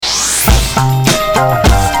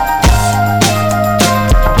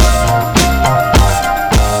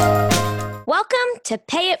to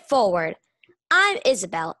Pay It Forward. I'm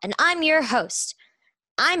Isabel, and I'm your host.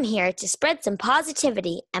 I'm here to spread some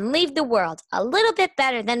positivity and leave the world a little bit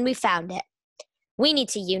better than we found it. We need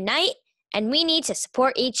to unite, and we need to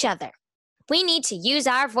support each other. We need to use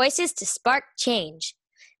our voices to spark change.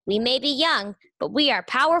 We may be young, but we are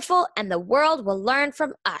powerful, and the world will learn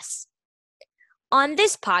from us. On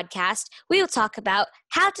this podcast, we will talk about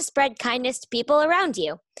how to spread kindness to people around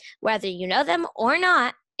you. Whether you know them or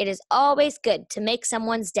not, it is always good to make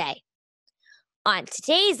someone's day. On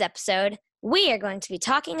today's episode, we are going to be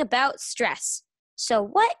talking about stress. So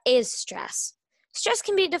what is stress? Stress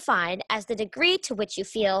can be defined as the degree to which you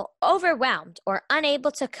feel overwhelmed or unable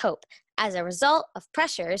to cope as a result of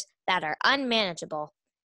pressures that are unmanageable.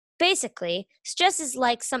 Basically, stress is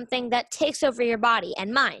like something that takes over your body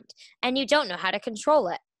and mind, and you don't know how to control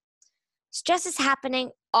it. Stress is happening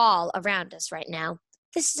all around us right now.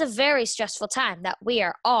 This is a very stressful time that we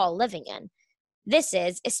are all living in. This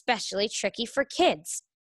is especially tricky for kids.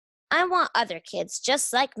 I want other kids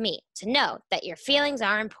just like me to know that your feelings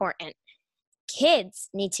are important. Kids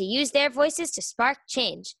need to use their voices to spark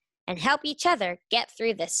change and help each other get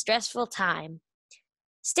through this stressful time.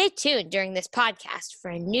 Stay tuned during this podcast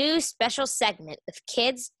for a new special segment with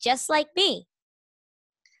kids just like me.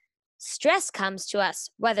 Stress comes to us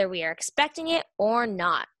whether we are expecting it or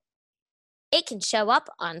not. It can show up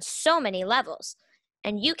on so many levels,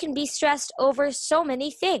 and you can be stressed over so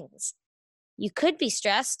many things. You could be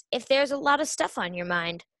stressed if there's a lot of stuff on your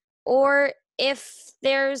mind, or if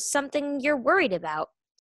there's something you're worried about.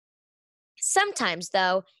 Sometimes,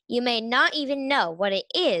 though, you may not even know what it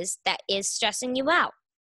is that is stressing you out.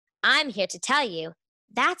 I'm here to tell you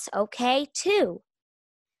that's okay too.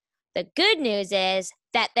 The good news is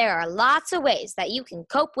that there are lots of ways that you can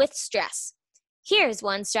cope with stress. Here's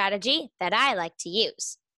one strategy that I like to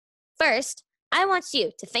use. First, I want you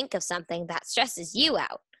to think of something that stresses you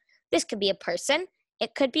out. This could be a person,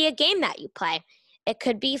 it could be a game that you play, it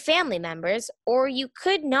could be family members, or you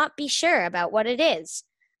could not be sure about what it is.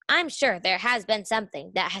 I'm sure there has been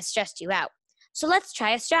something that has stressed you out. So let's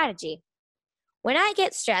try a strategy. When I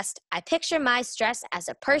get stressed, I picture my stress as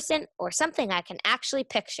a person or something I can actually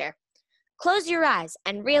picture. Close your eyes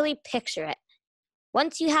and really picture it.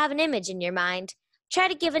 Once you have an image in your mind, try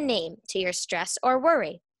to give a name to your stress or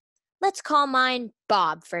worry. Let's call mine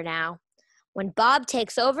Bob for now. When Bob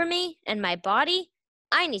takes over me and my body,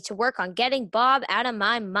 I need to work on getting Bob out of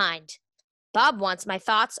my mind. Bob wants my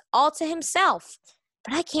thoughts all to himself,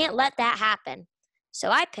 but I can't let that happen.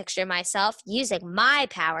 So I picture myself using my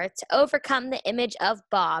power to overcome the image of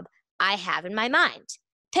Bob I have in my mind.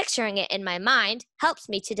 Picturing it in my mind helps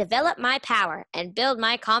me to develop my power and build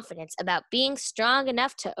my confidence about being strong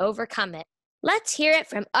enough to overcome it. Let's hear it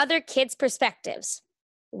from other kids' perspectives.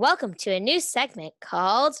 Welcome to a new segment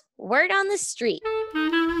called Word on the Street.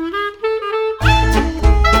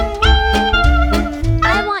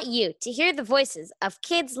 I want you to hear the voices of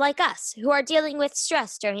kids like us who are dealing with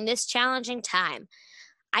stress during this challenging time.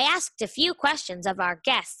 I asked a few questions of our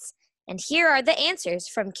guests, and here are the answers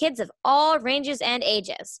from kids of all ranges and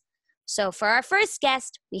ages. So for our first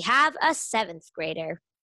guest, we have a 7th grader.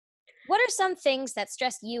 What are some things that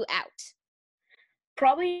stress you out?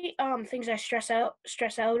 Probably things I stress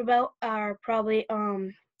out about are probably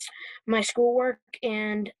my schoolwork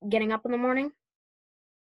and getting up in the morning.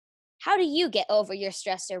 How do you get over your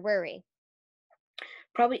stress or worry?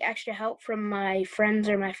 Probably extra help from my friends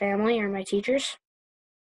or my family or my teachers.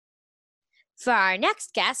 For our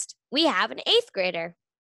next guest, we have an 8th grader.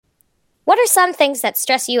 What are some things that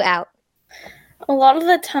stress you out? A lot of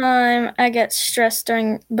the time, I get stressed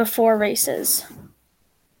before races.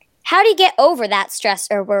 How do you get over that stress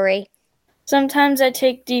or worry? Sometimes I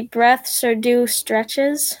take deep breaths or do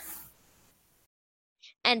stretches.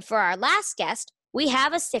 And for our last guest, we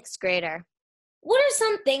have a 6th grader. What are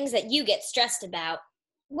some things that you get stressed about?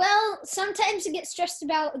 Well, sometimes I get stressed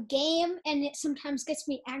about a game, and it sometimes gets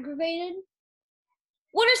me aggravated.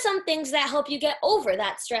 What are some things that help you get over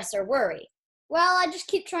that stress or worry? Well, I just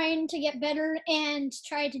keep trying to get better and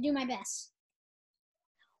try to do my best.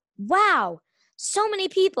 Wow! So many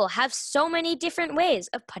people have so many different ways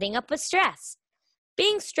of putting up with stress.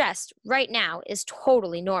 Being stressed right now is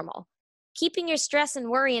totally normal. Keeping your stress and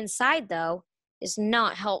worry inside, though, is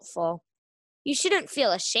not helpful. You shouldn't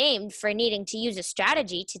feel ashamed for needing to use a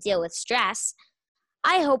strategy to deal with stress.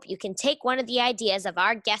 I hope you can take one of the ideas of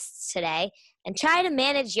our guests today and try to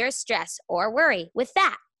manage your stress or worry with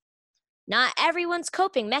that. Not everyone's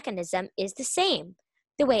coping mechanism is the same.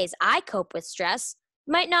 The ways I cope with stress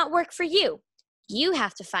might not work for you. You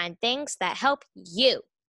have to find things that help you.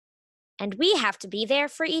 And we have to be there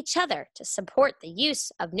for each other to support the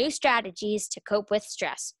use of new strategies to cope with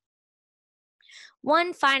stress.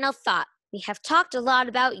 One final thought. We have talked a lot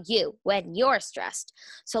about you when you're stressed.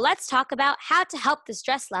 So let's talk about how to help the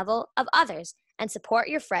stress level of others and support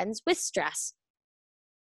your friends with stress.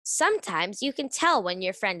 Sometimes you can tell when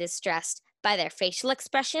your friend is stressed by their facial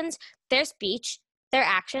expressions, their speech, their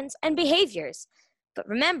actions, and behaviors. But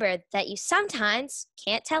remember that you sometimes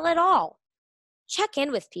can't tell at all. Check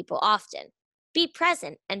in with people often. Be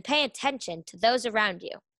present and pay attention to those around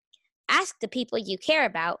you. Ask the people you care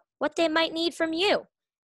about what they might need from you.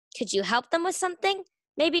 Could you help them with something?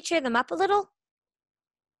 Maybe cheer them up a little?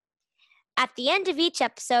 At the end of each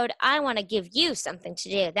episode, I want to give you something to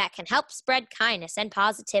do that can help spread kindness and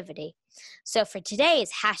positivity. So for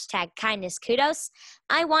today's #KindnessKudos,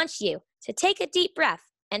 I want you to take a deep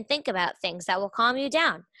breath and think about things that will calm you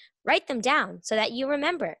down. Write them down so that you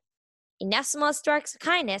remember. Enough small sparks of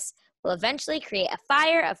kindness will eventually create a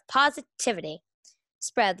fire of positivity.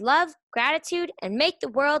 Spread love, gratitude, and make the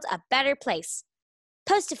world a better place.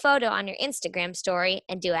 Post a photo on your Instagram story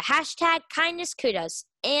and do a #KindnessKudos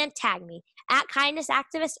and tag me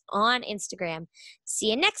 @KindnessActivist on Instagram. See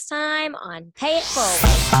you next time on Pay It Forward.